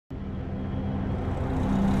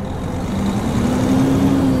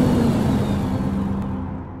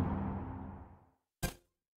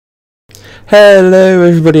Hello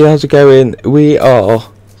everybody, how's it going? We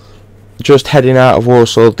are just heading out of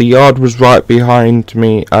Warsaw. The yard was right behind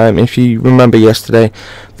me. If you remember yesterday,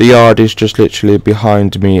 the yard is just literally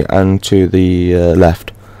behind me and to the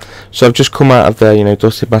left. So I've just come out of there,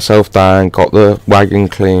 dusted myself down, got the wagon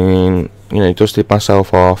clean, dusted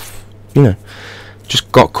myself off,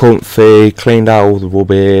 just got comfy, cleaned out all the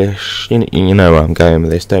rubbish. You know where I'm going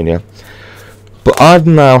with this, don't you? But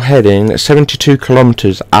I'm now heading 72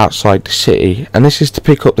 kilometres outside the city, and this is to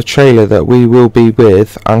pick up the trailer that we will be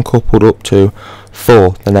with and coupled up to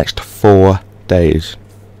for the next 4 days.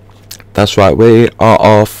 That's right, we are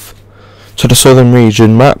off to the southern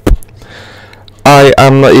region map. I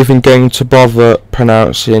am not even going to bother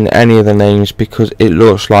pronouncing any of the names because it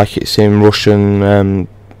looks like it's in Russian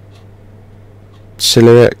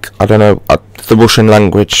Cyrillic. I don't know, the Russian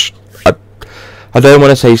language. I don't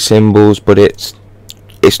want to say symbols, but it's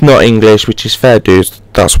not English, which is fair dues.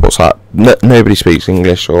 That's what's that. Nobody speaks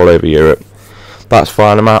English all over Europe. That's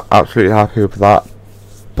fine. I'm absolutely happy with that.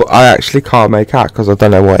 But I actually can't make out because I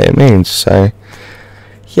don't know what it means. So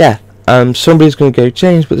yeah, somebody's going to go,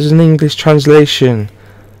 James, but there's an English translation.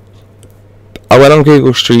 I went on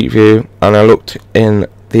Google Street View and I looked in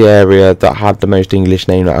the area that had the most English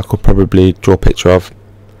name that I could probably draw a picture of.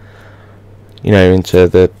 Into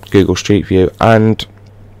the Google Street View, and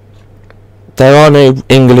there are no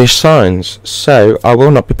English signs, so I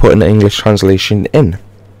will not be putting an English translation in.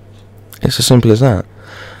 It's as simple as that.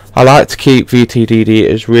 I like to keep VTDD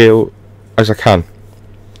as real as I can,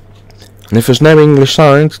 and if there's no English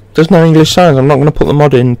signs, there's no English signs. I'm not going to put the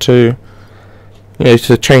mod in to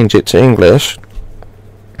change it to English.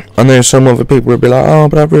 I know some other people will be like, oh,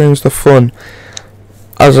 but that ruins the fun.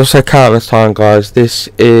 As I've said countless times, guys, this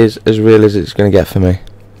is as real as it's going to get for me.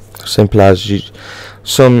 Simple as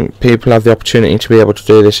some people have the opportunity to be able to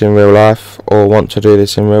do this in real life or want to do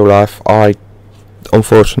this in real life. I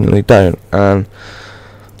unfortunately don't, and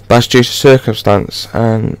that's due to circumstance,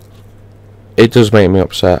 and it does make me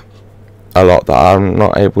upset a lot that I'm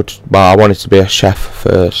not able to. Well, I wanted to be a chef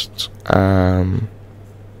first, but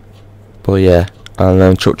yeah, and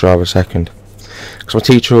then truck driver second. My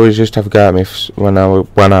teacher always used to have a go at me when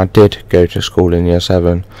I did go to school in year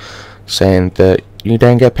 7, saying that you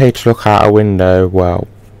don't get paid to look out a window. Well,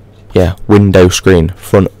 yeah, window screen,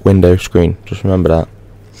 front window screen. Just remember that.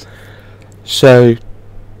 So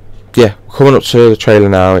yeah, we're coming up to the trailer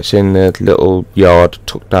now. It's in the little yard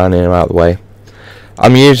tucked down here out of the way.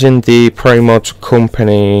 I'm using the ProMods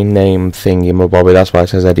company name thingy, my bobby. That's why it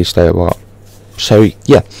says Eddie Stowbart. So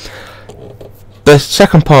yeah. The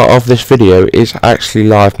second part of this video is actually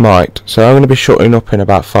live mic'd, so I'm going to be shutting up in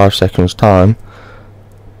about 5 seconds time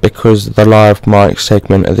because the live mic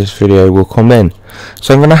segment of this video will come in.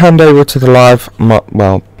 So I'm going to hand over to the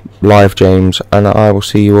live James, and I will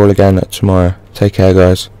see you all again tomorrow. Take care,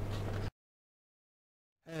 guys.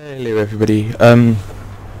 Hello everybody,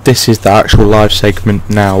 this is the actual live segment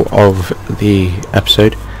now of the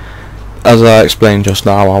episode. As I explained just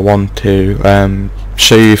now, I want to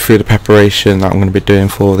show you through the preparation that I'm going to be doing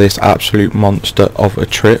for this absolute monster of a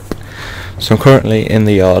trip. So I'm currently in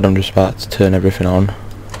the yard. I'm just about to turn everything on.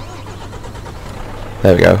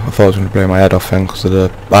 There we go. I thought I was going to blow my head off then because I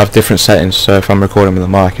have different settings, so if I'm recording with the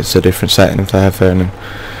mic it's a different setting for headphone and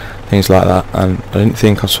things like that, and I didn't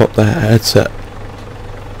think I swapped the headset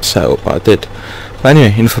setup, but I did. But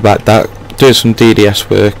anyway, enough about that. Doing some DDS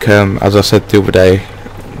work. As I said the other day,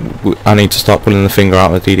 I need to start pulling the finger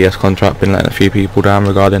out of the DDS contract. Been letting a few people down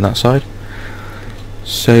regarding that side.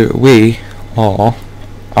 So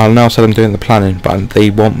I'll now say I'm doing the planning, but they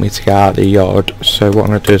want me to get out of the yard. So what I'm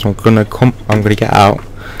going to do is I'm going to get out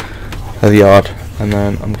of the yard, and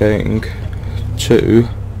then I'm going to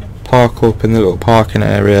park up in the little parking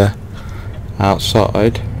area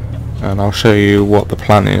outside, and I'll show you what the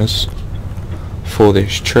plan is for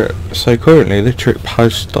this trip. So currently the trip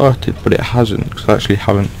has started, but it hasn't, because I actually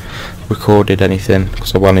haven't recorded anything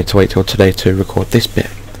because I wanted to wait till today to record this bit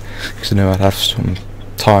because I knew I'd have some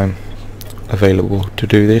time available to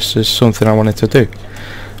do this. As something I wanted to do.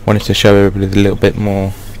 I wanted to show everybody a little bit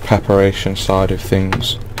more preparation side of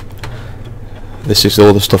things. This is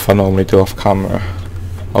all the stuff I normally do off camera,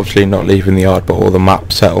 obviously not leaving the yard, but all the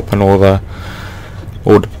map setup and all the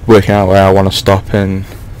working out where I want to stop and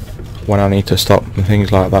when I need to stop and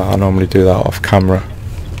things like that. I normally do that off camera,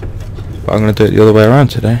 but I'm going to do it the other way around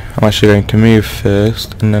today. I'm actually going to move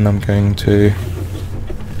first, and then I'm going to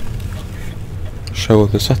show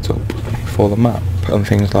the setup for the map and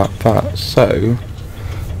things like that. So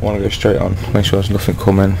I want to go straight on, make sure there's nothing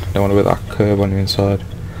coming. Don't want to put that curve on the inside.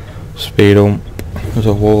 Speed up. There's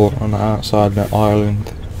a wall on the outside and an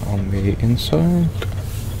island on the inside.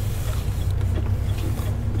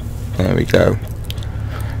 There we go.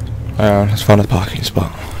 Let's find a parking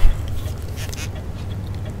spot.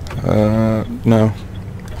 No.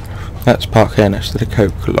 Let's park here next to the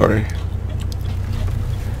Coke lorry.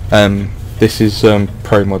 This is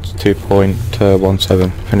ProMods 2.17.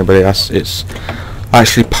 If anybody asks, it's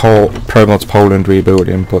actually ProMods Poland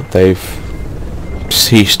rebuilding, but they've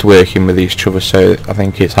ceased working with each other, so I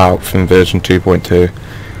think it's out from version 2.2.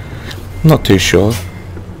 Not too sure,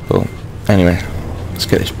 but anyway, let's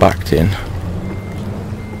get this backed in.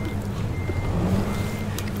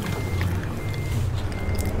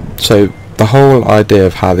 So the whole idea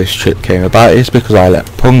of how this trip came about is because I let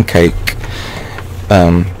Pancake,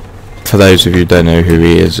 for those of you who don't know who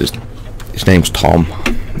he is, his name's Tom,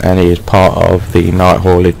 and he is part of the night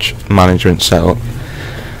haulage management setup,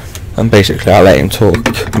 and basically I let him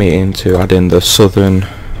talk me into adding the southern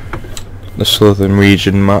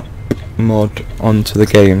region map mod onto the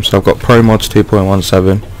game. So I've got ProMods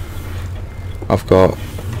 2.17, I've got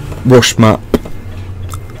Rush map,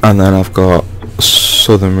 and then I've got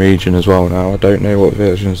southern region as well. Now I don't know what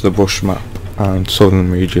versions the Rush map and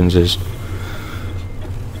southern regions is,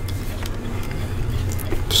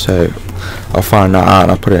 so I'll find that out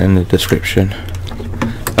and I'll put it in the description.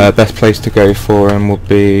 Best place to go for them would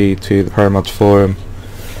be to the ProMods forum,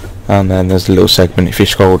 and then there's a little segment if you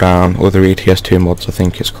scroll down, other ETS2 mods I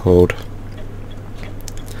think it's called.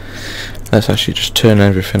 Let's actually just turn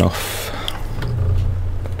everything off,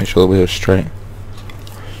 make sure the wheel's straight.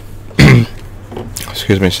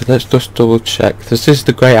 Excuse me, so let's just double check. This is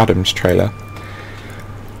the Grey Adams trailer.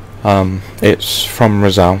 It's from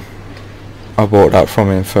Rizal. I bought that from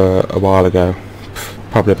him for a while ago,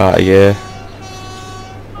 probably about a year.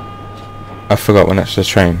 I forgot when it's the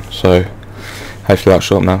train, so hopefully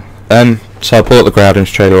that's up now. So I bought the Grey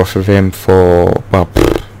Adams trailer off of him for, well,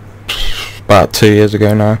 about 2 years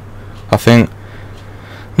ago now, I think.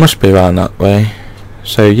 Must be around that way.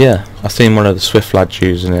 So yeah, I seen one of the Swift lads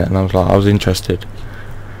using it and I was interested.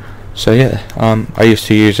 So yeah, I used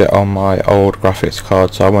to use it on my old graphics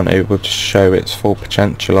card, so I wasn't able to show its full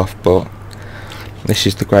potential off, but this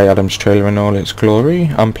is the Grey Adams trailer in all its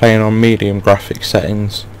glory. I'm playing on medium graphics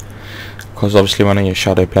settings, because obviously when I use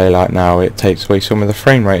shadow play like now, it takes away some of the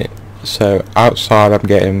frame rate. So outside I'm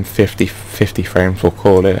getting 50 frames, we'll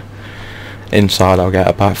call it. Inside I'll get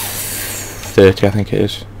about 30, I think it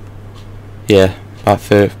is. Yeah, about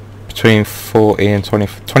 30, between 40 and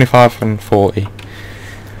 25 and 40.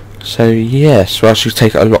 So yeah, so I'll just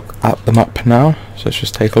take a look at the map now. So let's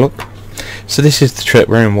just take a look. So this is the trip.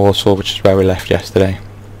 We're in Warsaw, which is where we left yesterday.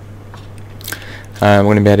 We're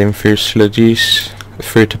going to be heading through Sludgies,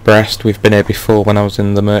 through to Brest. We've been here before when I was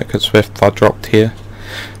in the Merc at Swift. I dropped here.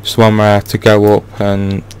 It's the one where I had to go up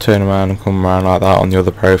and turn around and come around like that on the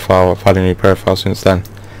other profile. I've had a new profile since then.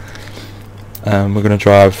 We're going to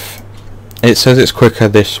drive. It says it's quicker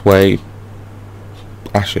this way.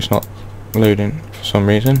 Actually, it's not loading for some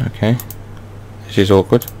reason. Okay, this is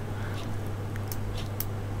awkward.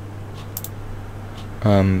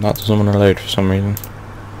 That doesn't want to load for some reason.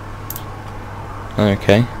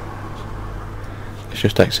 Okay, let's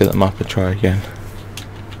just exit the map and try again.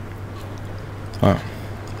 Alright,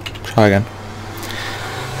 try again.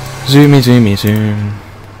 Zoomy zoom.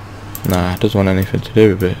 Nah, it doesn't want anything to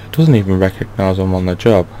do with it. It doesn't even recognise I'm on the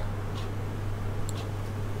job.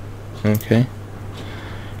 Okay,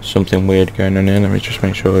 something weird going on here. Let me just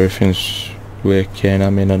make sure everything's working.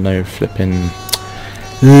 I'm in a no flipping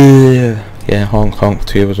yeah, honk honk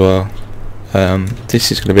to you as well.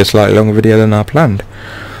 This is going to be a slightly longer video than I planned.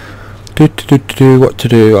 What to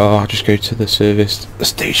do? Oh, I'll just go to the service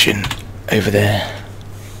station over there.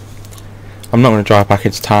 I'm not going to drive back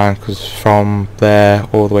into town, because from there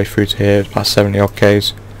all the way through to here it's about 70 odd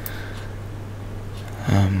k's.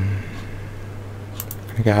 Gonna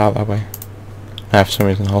get out that way. For some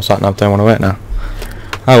reason the whole sat nav don't want to work now.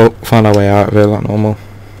 Oh well, find our way out of here like normal.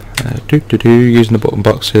 Using the button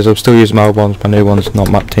boxes. I'm still using my old ones, my new one's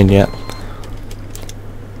not mapped in yet.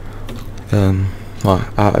 Right,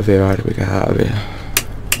 out of here. How do we get out of here?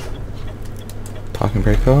 Parking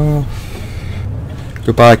brake off.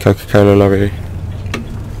 Goodbye Coca-Cola lorry.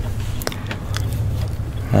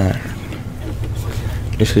 Right.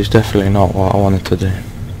 This is definitely not what I wanted to do.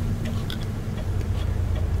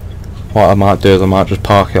 What I might do is I might just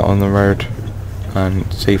park it on the road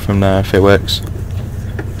and see from there if it works.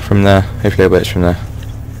 From there, hopefully it works from there.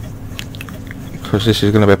 Because this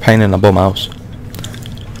is going to be a pain in the bum house.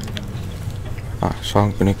 Right, so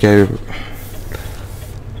I'm going to go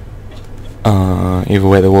either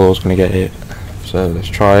way the wall's going to get hit. So let's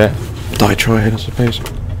try it. Die trying, I suppose.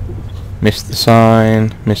 Missed the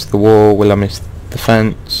sign, missed the wall, will I miss the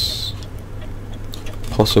fence?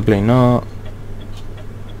 Possibly not.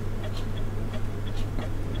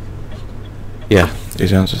 Yeah,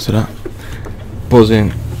 is the answer to that.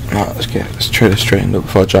 Buzzing. Right, let's try this straightened up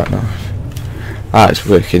before I jackknife. Ah, it's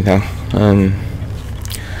working now.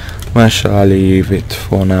 Where shall I leave it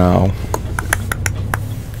for now?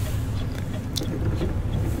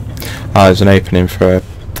 Ah, there's an opening for a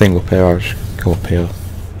thing up here. I'll just go up here.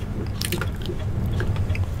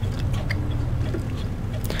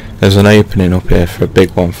 There's an opening up here for a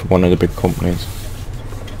big one for one of the big companies.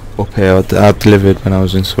 Up here, I delivered when I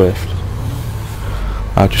was in Swift.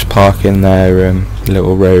 I'll just park in their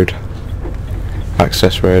little road,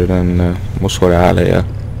 access road, and we'll sort it out later.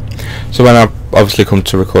 So when I obviously come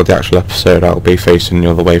to record the actual episode, I'll be facing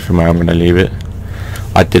the other way from where I'm going to leave it.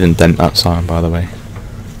 I didn't dent that sign, by the way.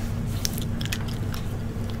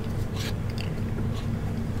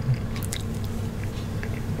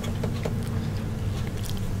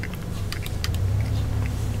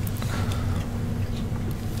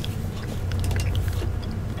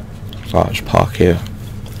 So I'll just park here.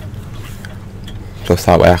 Just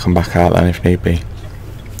that way I can back out then if need be.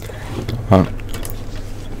 Right.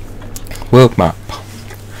 World map.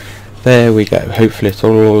 There we go. Hopefully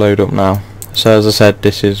it'll all load up now. So as I said,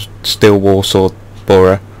 this is still Warsaw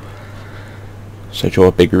Borough. So draw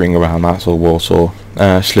a big ring around that. It's all Warsaw.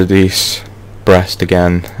 Slovakia, Brest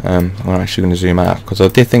again. I'm actually going to zoom out because I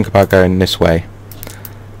did think about going this way.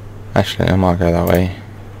 Actually, I might go that way.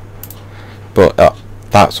 But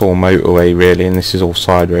that's all motorway really, and this is all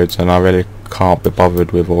side roads, and I really can't be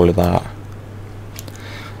bothered with all of that.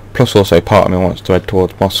 Plus also part of me wants to head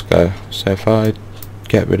towards Moscow, so if I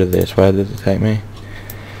get rid of this, where does it take me?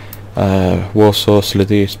 Warsaw,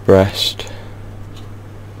 Slovakia, Brest,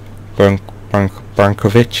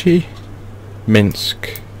 Brankovici,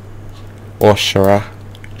 Minsk, Austria,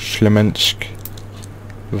 Shlemensk,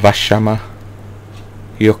 Vashama,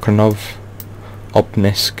 Yukhanov,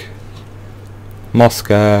 Obnisk,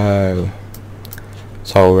 Moscow,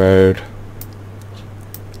 toll road,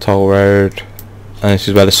 and this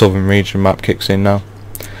is where the southern region map kicks in now.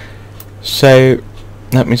 So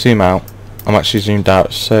let me zoom out. I'm actually zoomed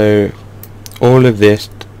out. So all of this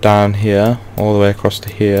down here, all the way across to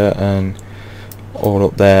here, and all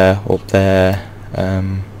up there,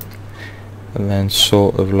 and then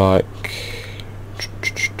sort of like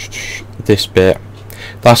this bit.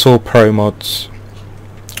 That's all pro mods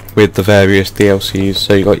with the various DLCs.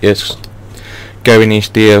 So you got your Going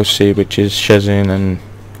East DLC, which is Szczecin and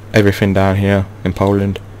everything down here in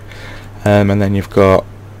Poland, and then you've got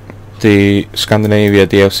the Scandinavia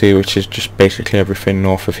DLC, which is just basically everything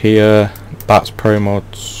north of here. That's pro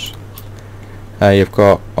mods. You've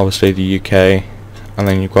got obviously the UK, and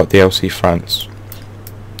then you've got DLC France.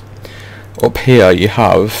 Up here you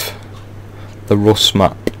have the Rus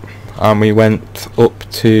map, and we went up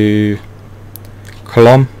to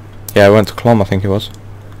Cologne. Yeah, we went to Cologne, I think it was.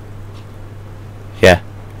 Yeah,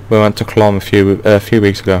 we went to Cologne a few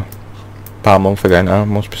weeks ago, about a month ago now.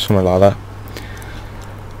 Must be something like that.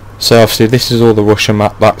 So obviously this is all the Russian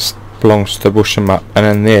map. That belongs to the Russian map, and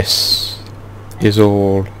then this is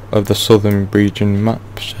all of the southern region map.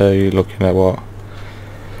 So you're looking at what?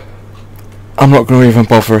 I'm not going to even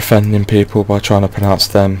bother offending people by trying to pronounce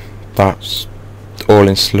them. That's all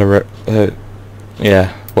in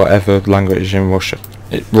yeah, whatever language in Russia.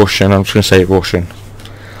 Russian. I'm just going to say Russian.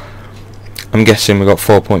 I'm guessing we've got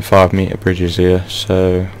 4.5 metre bridges here,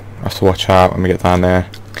 so I have to watch out when we get down there.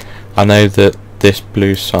 I know that this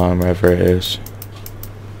blue sign, wherever it is,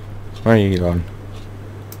 where are you going?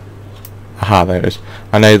 Aha, there it is.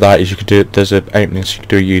 I know that is you could do. There's an opening, so you could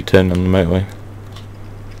do a U-turn on the motorway.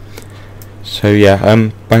 So yeah,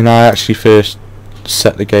 when I actually first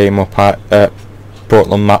set the game up, I brought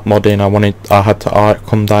the map mod in. I had to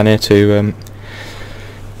come down here to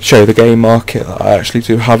show the game market that I actually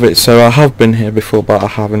do have it. So I have been here before, but I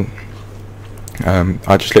haven't.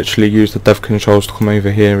 I just literally used the dev controls to come over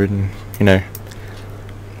here and, you know,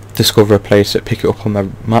 discover a place that pick it up on the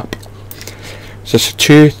map. So it's a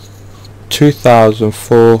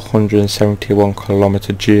 2,471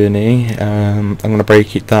 kilometre journey. I'm going to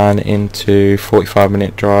break it down into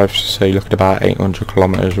 45-minute drives, so you look at about 800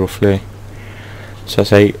 kilometres roughly. So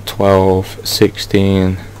that's 8, 12,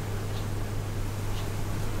 16.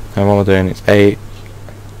 And what we're doing is 8,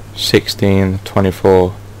 16,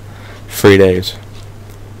 24, 3 days.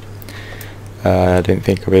 I didn't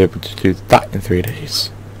think I'd be able to do that in 3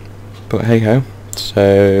 days, but hey ho.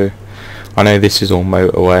 So I know this is all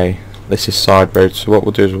motorway, this is side road, so what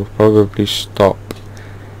we'll do is we'll probably stop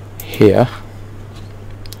here.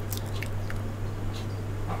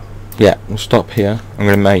 Yeah, we'll stop here. I'm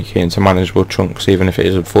going to make it into manageable chunks, even if it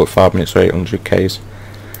is 45 minutes or 800 k's.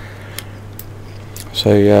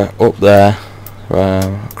 So yeah, up there,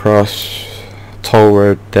 across toll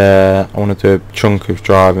road there. I want to do a chunk of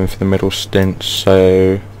driving for the middle stint,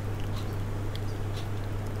 so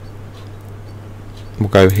we'll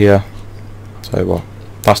go here. So what?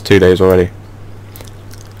 That's 2 days already.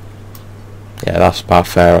 Yeah, that's about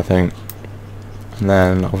fair, I think. And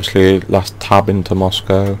then obviously last tab into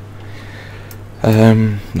Moscow.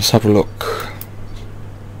 Let's have a look.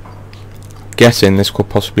 Guessing this could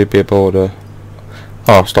possibly be a border.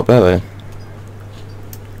 Oh, stop there then.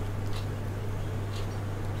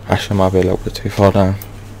 Actually, I might be a little bit too far down.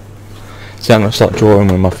 See, I'm going to start drawing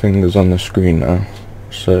with my fingers on the screen now.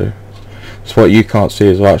 So what you can't see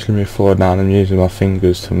is I actually move forward now and I'm using my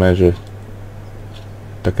fingers to measure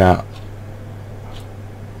the gap.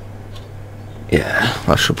 Yeah,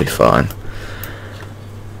 that should be fine.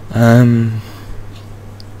 I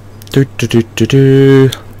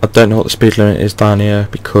don't know what the speed limit is down here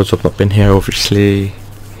because I've not been here, obviously.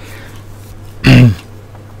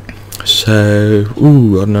 So, I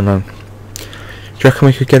don't know. Do you reckon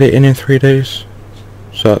we could get it in 3 days?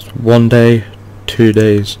 So that's 1 day, 2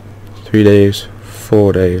 days, 3 days,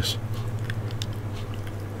 4 days.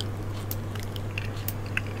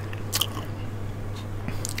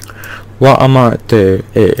 What I might do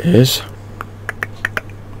is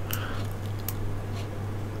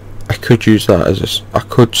I could use that as I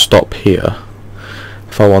could stop here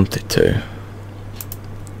if I wanted to.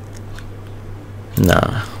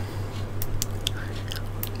 Nah.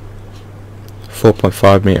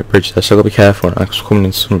 4.5 metre bridge there, so I've got to be careful now because I'm coming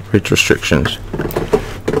into some bridge restrictions.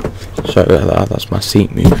 Sorry about that, that's my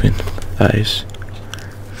seat moving. That is.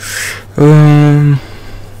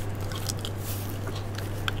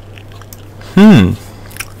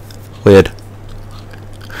 Weird.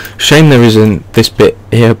 Shame there isn't this bit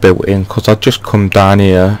here built in, because I'd just come down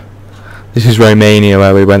here. This is Romania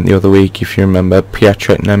where we went the other week, if you remember,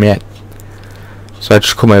 Nemiet. So I'd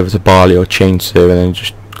just come over to Bali or Chainsaw and then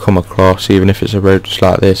just come across. Even if it's a road just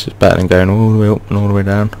like this, it's better than going all the way up and all the way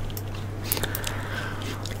down.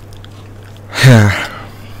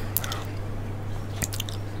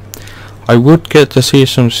 I would get to see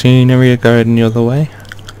some scenery going the other way.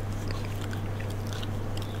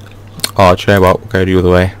 Oh, do you know what? We'll go the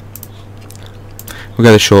other way. We'll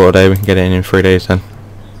go the shorter day. We can get it in 3 days then.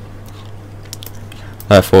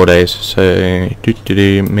 4 days. So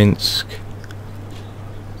Minsk.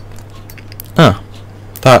 Ah,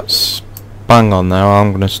 that's bang on there.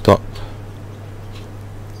 I'm gonna stop.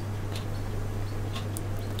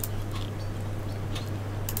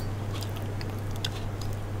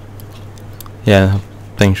 Yeah,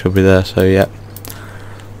 things should be there. So yeah.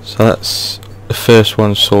 So that's the first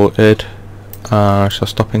one sorted. Shall I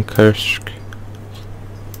stop in Kursk?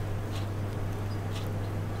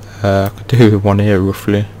 I could do one here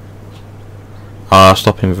roughly. I'll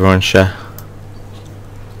stop in Voronezh.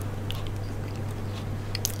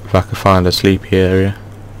 If I could find a sleepy area.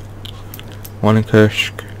 One in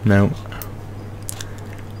Kursk. No.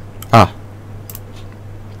 Ah.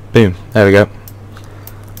 Boom. There we go.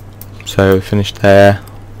 So finished there.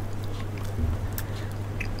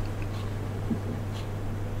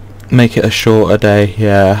 Make it a shorter day,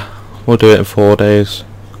 yeah. We'll do it in 4 days.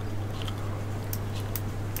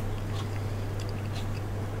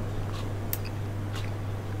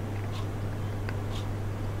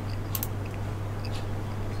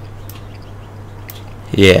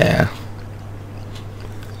 Yeah.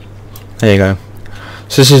 There you go.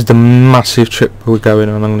 So this is the massive trip we're going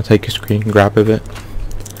on. I'm going to take a screen grab of it.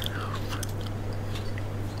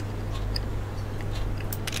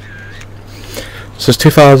 So it's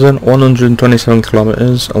 2,127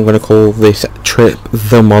 kilometers. I'm going to call this trip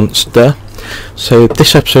the Monster. So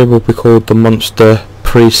this episode will be called the Monster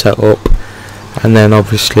pre-setup, and then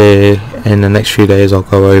obviously in the next few days I'll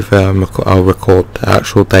go over and I'll record the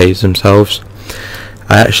actual days themselves.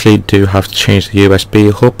 I actually do have to change the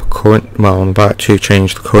USB hub. I'm about to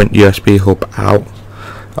change the current USB hub out.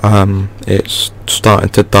 It's starting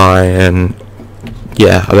to die, and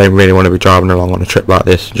yeah, I don't really want to be driving along on a trip like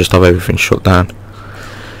this and just have everything shut down.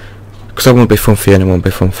 Because that won't be fun for you and it won't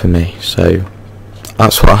be fun for me. So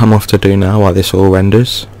that's what I'm off to do now while this all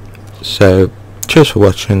renders. So cheers for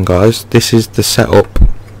watching, guys. This is the setup.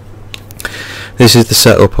 This is the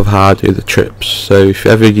setup of how I do the trips. So if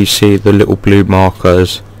ever you see the little blue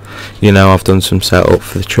markers, you know I've done some setup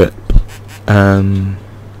for the trip. Dortmund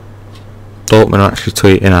are actually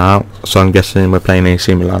tweeting out, so I'm guessing we're playing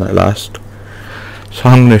AC Milan at last. So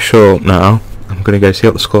I'm going to show up now. I'm going to go see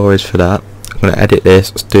what the score is for that. I'm going to edit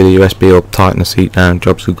this, do the USB up, tighten the seat down,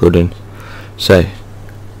 jobs are good in. So,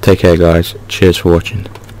 take care guys, cheers for watching.